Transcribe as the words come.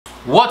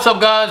What's up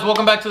guys,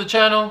 welcome back to the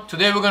channel.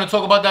 Today we're going to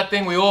talk about that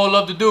thing we all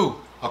love to do,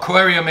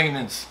 aquarium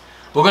maintenance.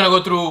 We're going to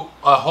go through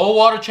a whole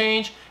water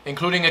change,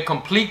 including a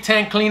complete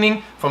tank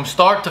cleaning from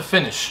start to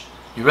finish.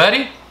 You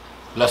ready?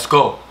 Let's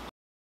go.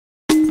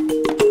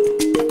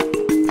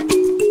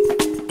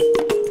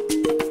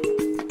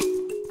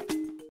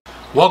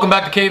 Welcome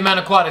back to KaveMan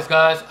Aquatics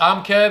guys.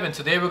 I'm Kev and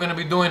today we're going to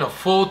be doing a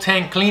full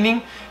tank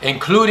cleaning,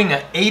 including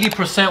an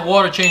 80%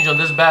 water change on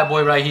this bad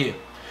boy right here.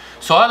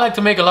 So I like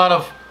to make a lot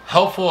of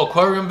helpful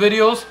aquarium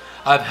videos.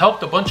 I've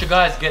helped a bunch of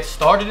guys get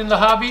started in the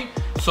hobby.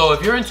 So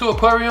if you're into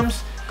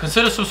aquariums,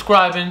 consider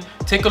subscribing.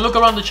 Take a look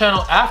around the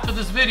channel after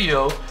this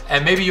video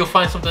and maybe you'll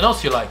find something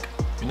else you like.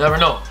 You never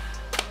know.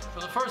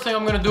 So the first thing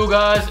I'm going to do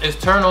guys is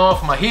turn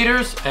off my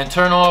heaters and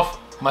turn off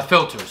my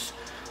filters.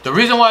 The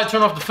reason why I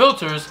turn off the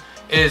filters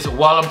is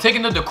while I'm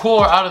taking the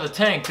decor out of the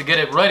tank to get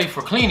it ready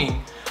for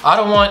cleaning, I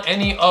don't want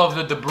any of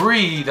the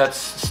debris that's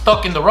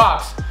stuck in the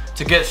rocks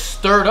to get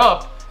stirred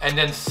up and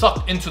then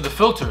sucked into the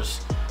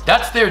filters.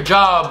 That's their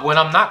job when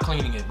I'm not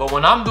cleaning it. But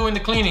when I'm doing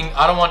the cleaning,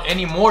 I don't want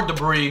any more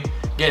debris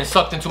getting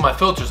sucked into my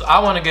filters. I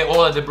want to get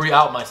all that debris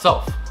out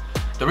myself.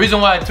 The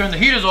reason why I turn the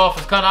heaters off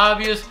is kind of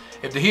obvious.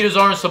 If the heaters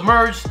aren't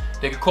submerged,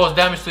 they could cause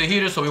damage to the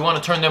heaters, so we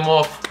want to turn them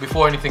off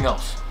before anything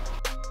else.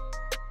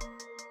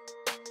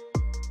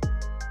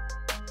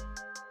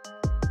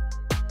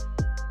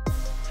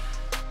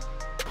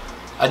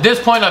 At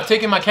this point, I've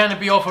taken my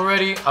canopy off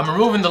already. I'm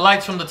removing the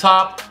lights from the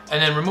top and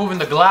then removing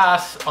the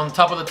glass on the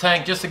top of the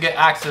tank just to get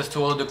access to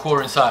all the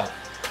decor inside.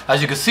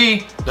 As you can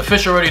see, the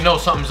fish already know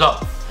something's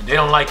up and they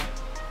don't like it.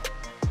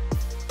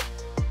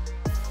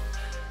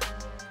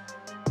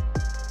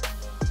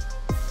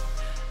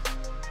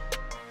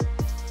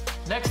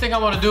 Next thing I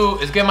want to do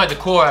is get my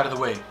decor out of the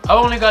way.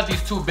 I've only got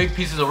these two big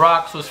pieces of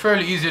rock, so it's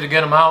fairly easy to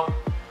get them out.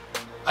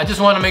 I just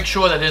want to make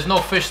sure that there's no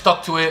fish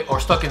stuck to it or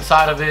stuck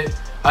inside of it.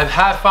 I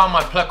have found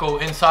my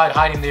pleco inside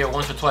hiding there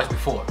once or twice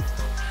before.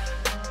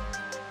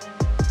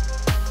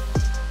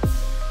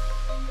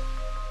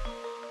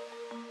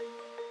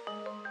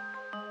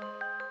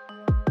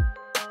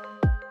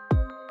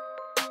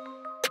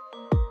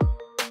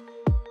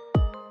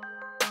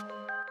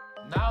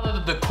 Now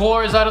that the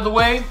decor is out of the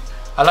way,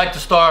 I like to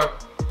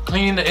start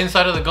cleaning the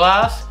inside of the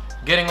glass,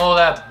 getting all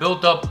that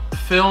built up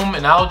film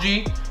and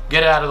algae,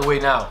 get it out of the way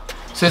now.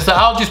 Since the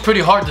algae is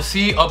pretty hard to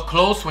see up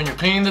close when you're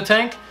cleaning the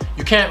tank,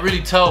 you can't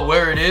really tell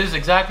where it is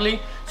exactly,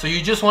 so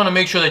you just want to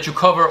make sure that you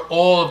cover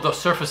all of the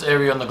surface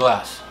area on the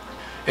glass.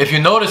 If you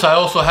notice, I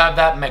also have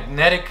that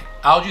magnetic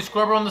algae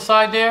scrubber on the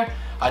side there.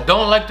 I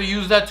don't like to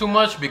use that too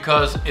much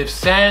because if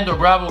sand or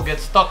gravel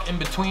gets stuck in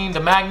between the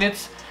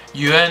magnets,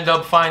 you end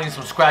up finding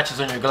some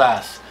scratches on your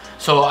glass.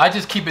 So I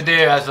just keep it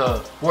there as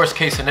a worst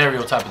case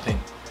scenario type of thing.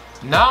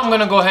 Now I'm going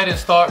to go ahead and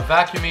start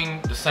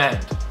vacuuming the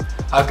sand.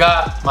 I've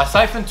got my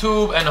siphon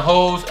tube and a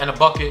hose and a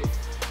bucket.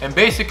 And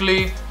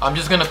basically, I'm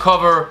just gonna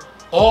cover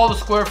all the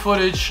square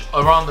footage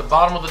around the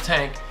bottom of the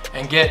tank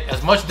and get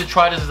as much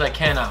detritus as I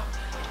can out.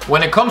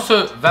 When it comes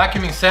to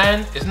vacuuming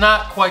sand, it's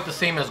not quite the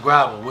same as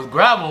gravel. With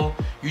gravel,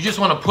 you just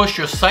wanna push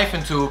your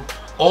siphon tube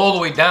all the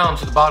way down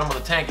to the bottom of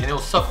the tank and it'll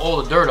suck all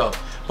the dirt up.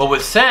 But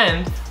with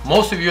sand,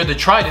 most of your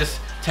detritus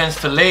tends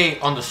to lay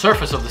on the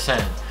surface of the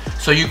sand.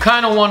 So you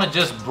kinda wanna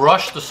just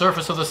brush the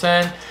surface of the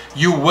sand.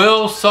 You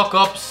will suck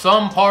up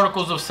some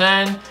particles of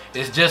sand.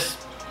 It's just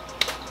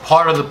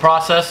part of the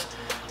process,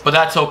 but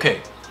that's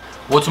okay.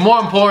 What's more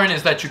important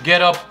is that you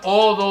get up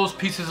all those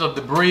pieces of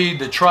debris,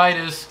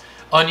 detritus,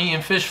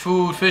 uneaten fish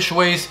food, fish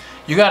waste.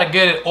 You got to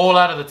get it all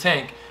out of the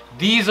tank.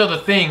 These are the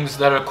things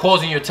that are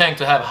causing your tank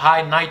to have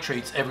high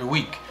nitrates every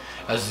week.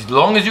 As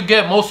long as you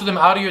get most of them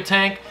out of your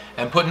tank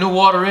and put new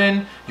water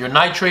in, your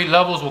nitrate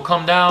levels will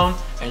come down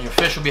and your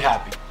fish will be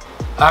happy.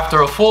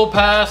 After a full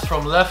pass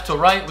from left to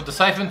right with the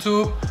siphon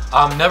tube,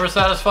 I'm never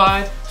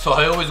satisfied, so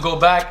I always go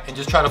back and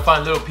just try to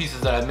find little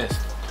pieces that I missed.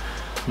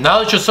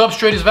 Now that your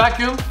substrate is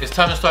vacuumed, it's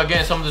time to start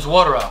getting some of this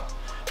water out.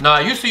 Now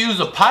I used to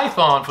use a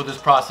python for this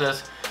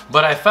process,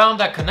 but I found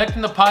that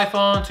connecting the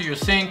python to your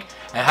sink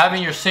and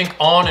having your sink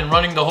on and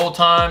running the whole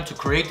time to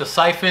create the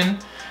siphon,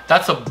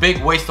 that's a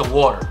big waste of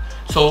water.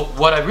 So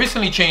what I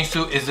recently changed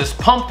to is this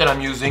pump that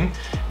I'm using.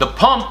 The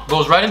pump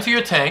goes right into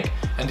your tank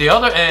and the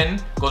other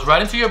end goes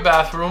right into your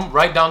bathroom,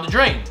 right down the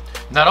drain.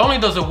 Not only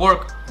does it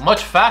work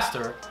much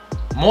faster,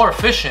 more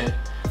efficient,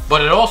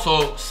 but it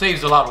also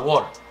saves a lot of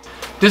water.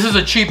 This is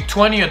a cheap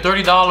 $20 or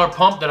 $30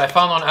 pump that I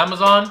found on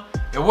Amazon.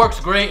 It works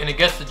great and it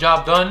gets the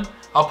job done.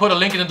 I'll put a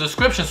link in the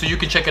description so you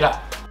can check it out.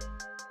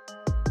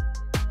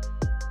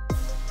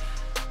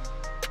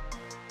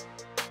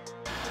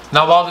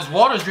 Now while this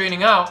water is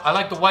draining out, I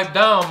like to wipe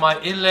down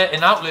my inlet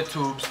and outlet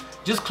tubes.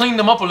 Just clean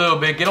them up a little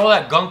bit, get all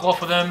that gunk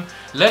off of them,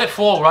 let it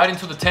fall right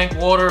into the tank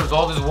water as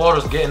all this water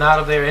is getting out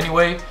of there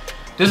anyway.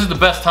 This is the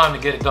best time to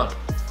get it done.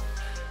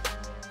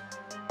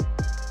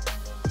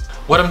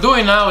 What I'm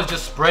doing now is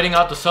just spreading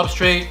out the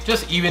substrate,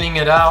 just evening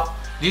it out.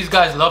 These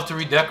guys love to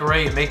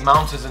redecorate and make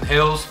mountains and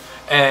hills,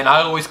 and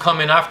I always come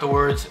in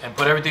afterwards and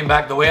put everything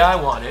back the way I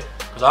want it,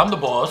 because I'm the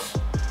boss,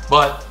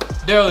 but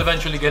they'll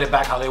eventually get it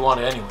back how they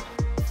want it anyway.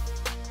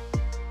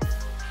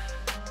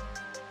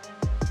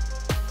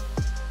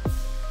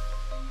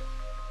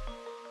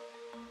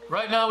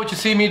 Right now what you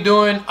see me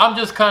doing, I'm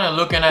just kind of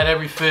looking at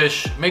every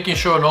fish, making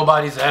sure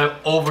nobody's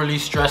overly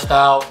stressed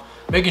out,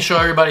 making sure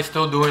everybody's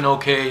still doing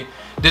okay.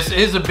 This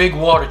is a big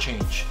water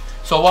change.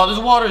 So while this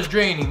water is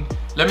draining,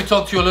 let me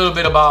talk to you a little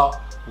bit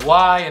about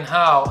why and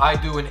how I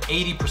do an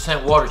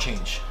 80% water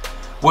change.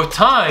 With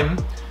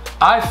time,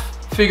 I've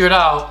figured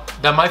out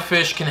that my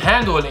fish can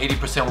handle an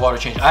 80% water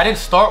change. I didn't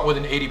start with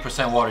an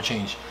 80% water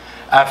change.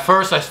 At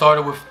first I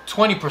started with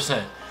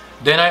 20%.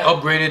 Then I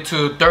upgraded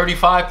to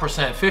 35%,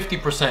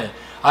 50%.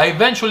 I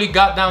eventually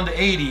got down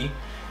to 80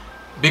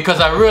 because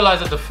I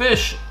realized that the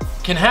fish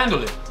can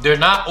handle it. They're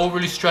not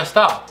overly stressed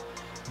out.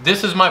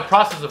 This is my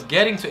process of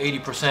getting to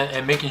 80%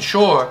 and making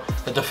sure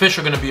that the fish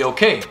are gonna be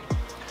okay.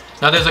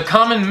 Now there's a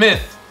common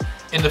myth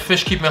in the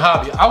fish keeping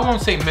hobby. I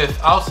won't say myth,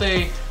 I'll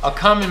say a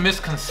common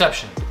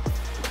misconception.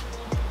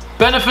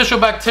 Beneficial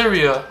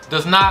bacteria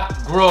does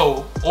not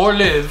grow or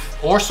live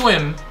or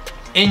swim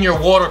in your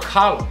water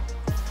column.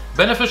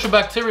 Beneficial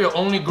bacteria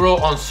only grow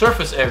on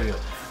surface area.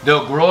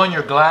 They'll grow in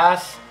your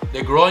glass,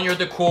 they grow on your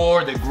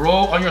decor, they grow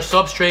on your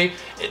substrate,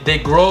 they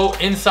grow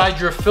inside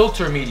your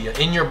filter media,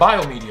 in your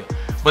biomedia,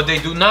 but they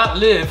do not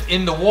live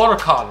in the water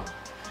column.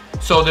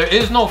 So there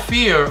is no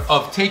fear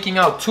of taking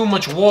out too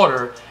much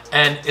water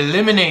and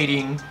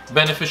eliminating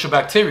beneficial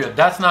bacteria.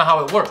 That's not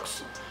how it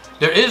works.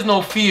 There is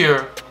no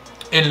fear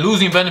in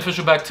losing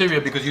beneficial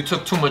bacteria because you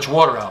took too much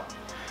water out.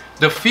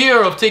 The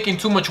fear of taking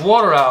too much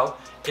water out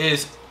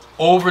is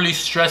overly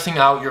stressing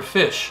out your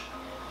fish.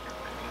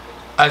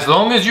 As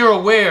long as you're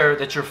aware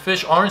that your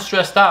fish aren't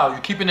stressed out, you're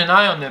keeping an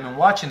eye on them and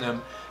watching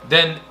them,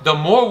 then the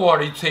more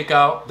water you take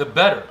out, the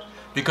better,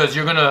 because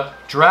you're gonna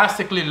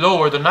drastically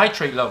lower the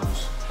nitrate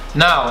levels.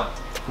 Now,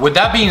 with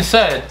that being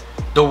said,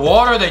 the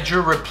water that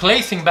you're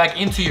replacing back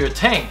into your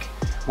tank,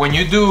 when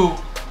you do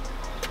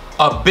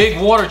a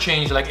big water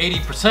change like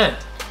 80%,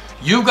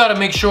 you gotta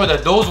make sure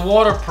that those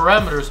water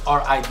parameters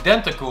are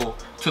identical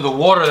to the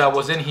water that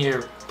was in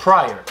here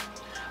prior.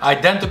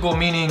 Identical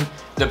meaning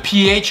the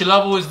pH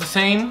level is the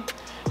same,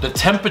 the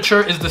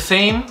temperature is the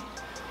same,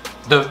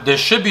 there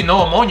should be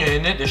no ammonia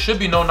in it, there should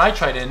be no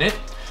nitrite in it,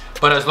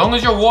 but as long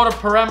as your water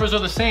parameters are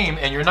the same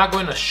and you're not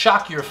going to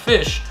shock your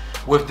fish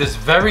with this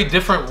very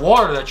different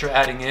water that you're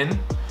adding in,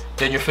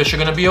 then your fish are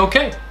going to be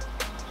okay.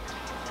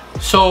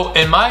 So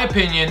in my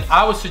opinion,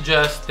 I would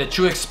suggest that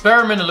you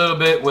experiment a little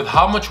bit with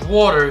how much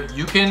water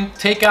you can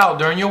take out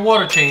during your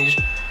water change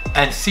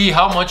and see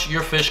how much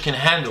your fish can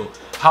handle,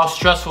 how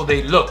stressful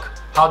they look,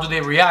 how do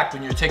they react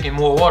when you're taking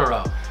more water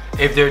out.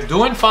 If they're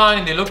doing fine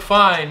and they look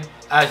fine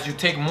as you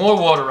take more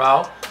water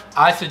out,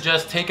 I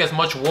suggest take as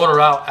much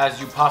water out as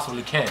you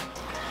possibly can.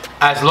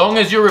 As long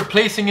as you're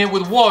replacing it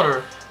with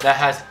water that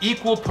has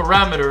equal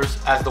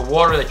parameters as the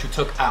water that you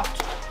took out.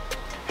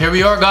 Here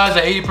we are guys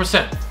at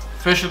 80%.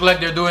 Fish look like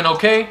they're doing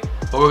okay,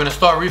 but we're gonna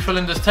start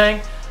refilling this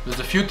tank.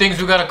 There's a few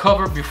things we gotta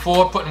cover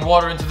before putting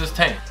water into this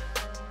tank.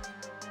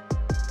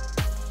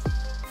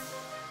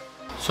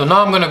 So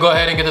now I'm gonna go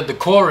ahead and get the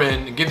decor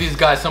in and give these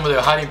guys some of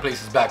their hiding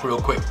places back real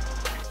quick.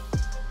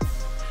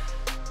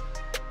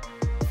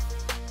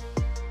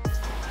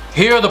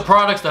 Here are the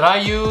products that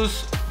I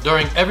use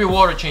during every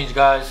water change,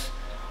 guys.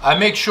 I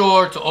make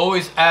sure to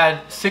always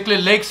add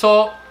Cichlid lake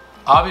salt,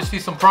 obviously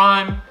some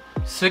prime,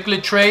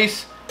 Cichlid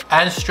trace,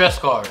 and stress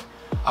guard.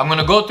 I'm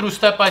gonna go through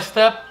step by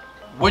step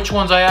which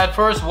ones I add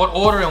first, what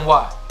order, and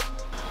why.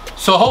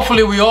 So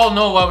hopefully we all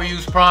know why we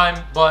use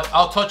prime, but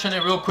I'll touch on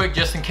it real quick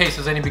just in case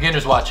there's any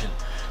beginners watching.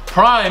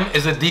 Prime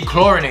is a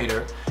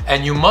dechlorinator,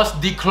 and you must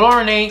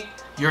dechlorinate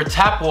your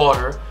tap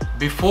water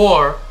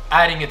before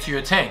adding it to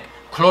your tank.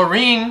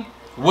 Chlorine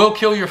will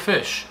kill your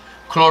fish.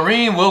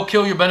 Chlorine will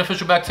kill your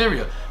beneficial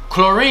bacteria.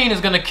 Chlorine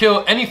is going to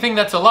kill anything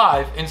that's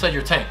alive inside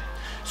your tank.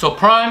 So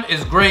prime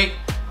is great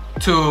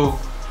to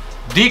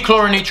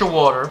dechlorinate your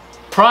water.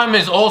 Prime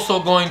is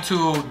also going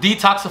to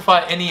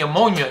detoxify any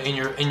ammonia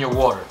in your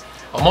water.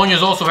 Ammonia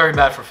is also very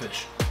bad for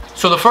fish.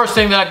 So the first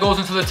thing that goes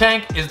into the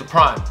tank is the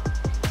prime,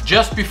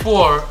 just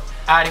before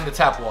adding the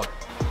tap water.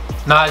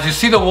 Now as you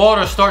see the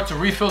water start to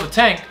refill the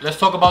tank, let's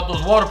talk about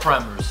those water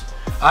parameters.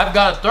 I've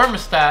got a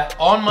thermostat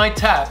on my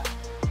tap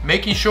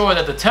making sure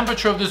that the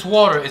temperature of this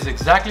water is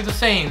exactly the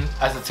same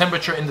as the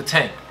temperature in the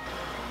tank.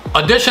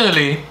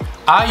 Additionally,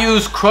 I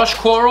use crushed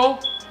coral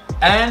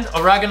and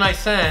aragonite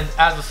sand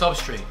as a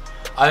substrate.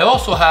 I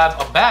also have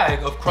a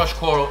bag of crushed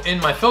coral in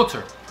my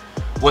filter.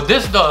 What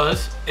this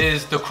does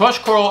is the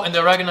crushed coral and the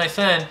aragonite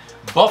sand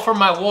buffer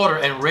my water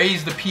and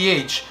raise the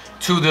pH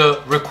to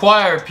the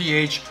required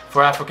pH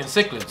for African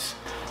cichlids.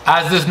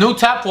 As this new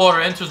tap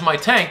water enters my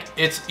tank,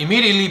 it's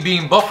immediately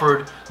being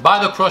buffered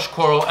by the crushed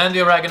coral and the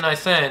aragonite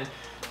sand,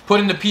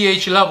 putting the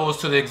pH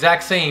levels to the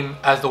exact same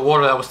as the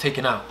water that was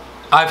taken out.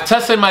 I've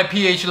tested my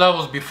pH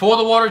levels before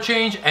the water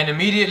change and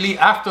immediately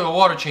after the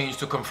water change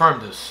to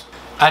confirm this.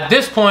 At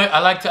this point, I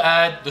like to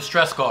add the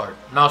stress guard.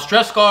 Now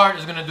stress guard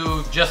is gonna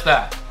do just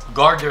that,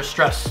 guard their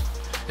stress.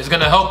 It's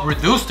gonna help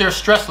reduce their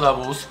stress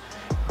levels,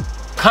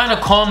 kind of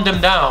calm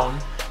them down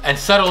and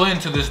settle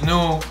into this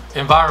new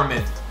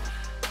environment.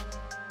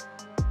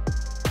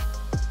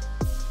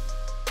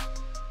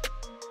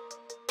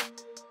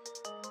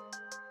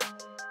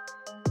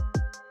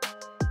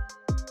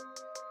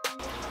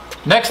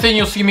 Next thing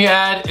you'll see me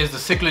add is the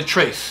Cichlid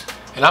trace.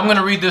 And I'm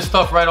gonna read this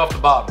stuff right off the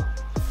bottom.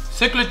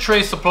 Cichlid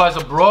trace supplies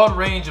a broad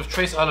range of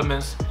trace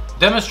elements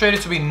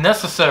demonstrated to be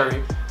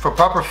necessary for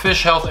proper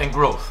fish health and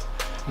growth.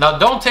 Now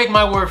don't take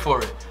my word for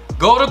it.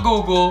 Go to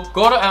Google,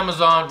 go to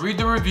Amazon, read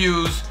the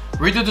reviews,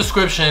 read the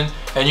description,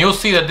 and you'll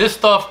see that this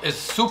stuff is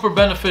super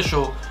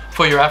beneficial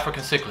for your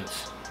African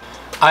cichlids.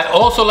 I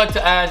also like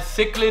to add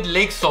Cichlid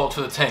lake salt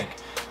to the tank.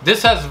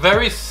 This has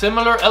very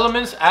similar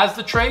elements as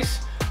the trace,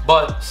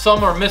 but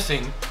some are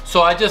missing.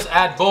 So I just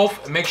add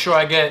both and make sure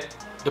I get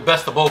the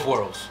best of both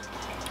worlds.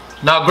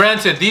 Now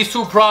granted, these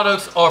two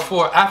products are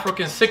for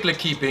African cichlid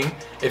keeping.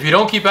 If you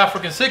don't keep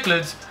African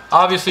cichlids,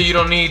 obviously you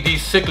don't need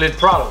these cichlid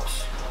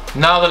products.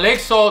 Now the lake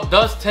salt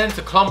does tend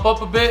to clump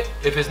up a bit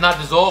if it's not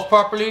dissolved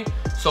properly.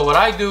 So what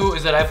I do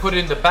is that I put it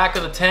in the back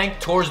of the tank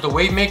towards the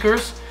wave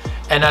makers.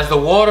 And as the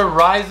water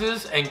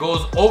rises and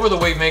goes over the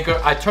wave maker,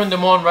 I turn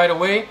them on right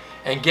away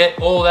and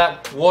get all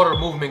that water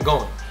movement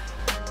going.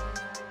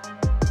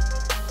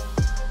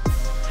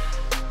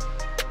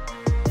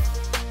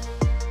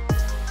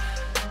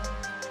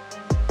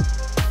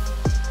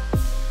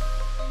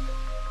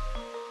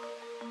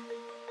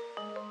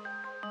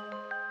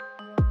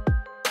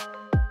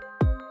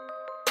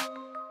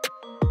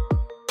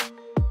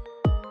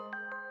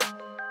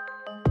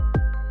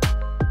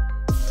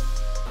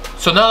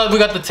 So now that we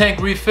got the tank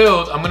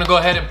refilled, I'm gonna go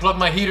ahead and plug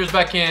my heaters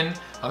back in.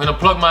 I'm gonna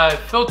plug my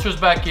filters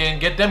back in,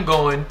 get them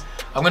going.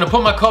 I'm gonna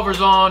put my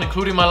covers on,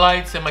 including my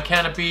lights and my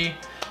canopy,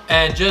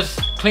 and just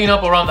clean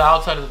up around the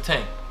outside of the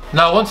tank.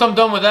 Now, once I'm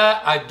done with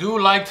that, I do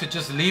like to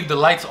just leave the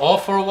lights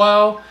off for a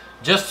while,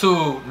 just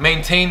to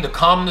maintain the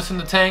calmness in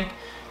the tank.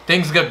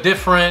 Things get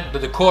different, the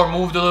decor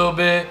moved a little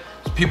bit.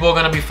 People are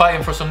gonna be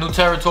fighting for some new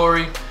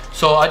territory.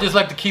 So I just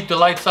like to keep the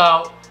lights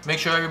out, make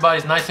sure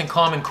everybody's nice and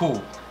calm and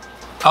cool.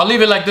 I'll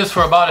leave it like this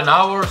for about an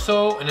hour or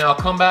so, and then I'll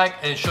come back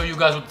and show you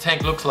guys what the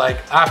tank looks like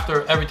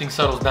after everything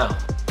settles down.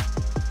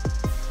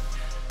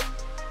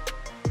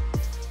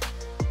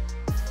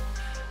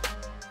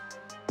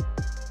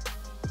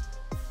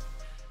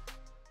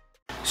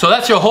 So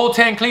that's your whole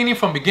tank cleaning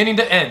from beginning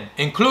to end,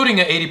 including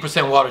an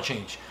 80% water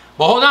change.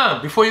 But hold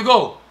on, before you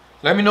go,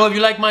 let me know if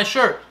you like my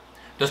shirt.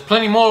 There's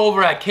plenty more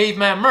over at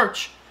KaveMan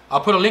Merch.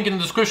 I'll put a link in the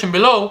description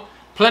below.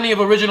 Plenty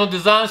of original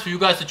designs for you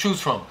guys to choose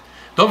from.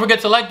 Don't forget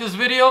to like this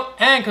video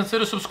and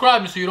consider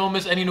subscribing so you don't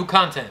miss any new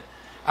content.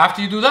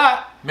 After you do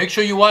that, make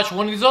sure you watch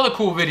one of these other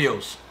cool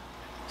videos.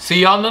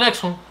 See y'all in the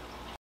next one.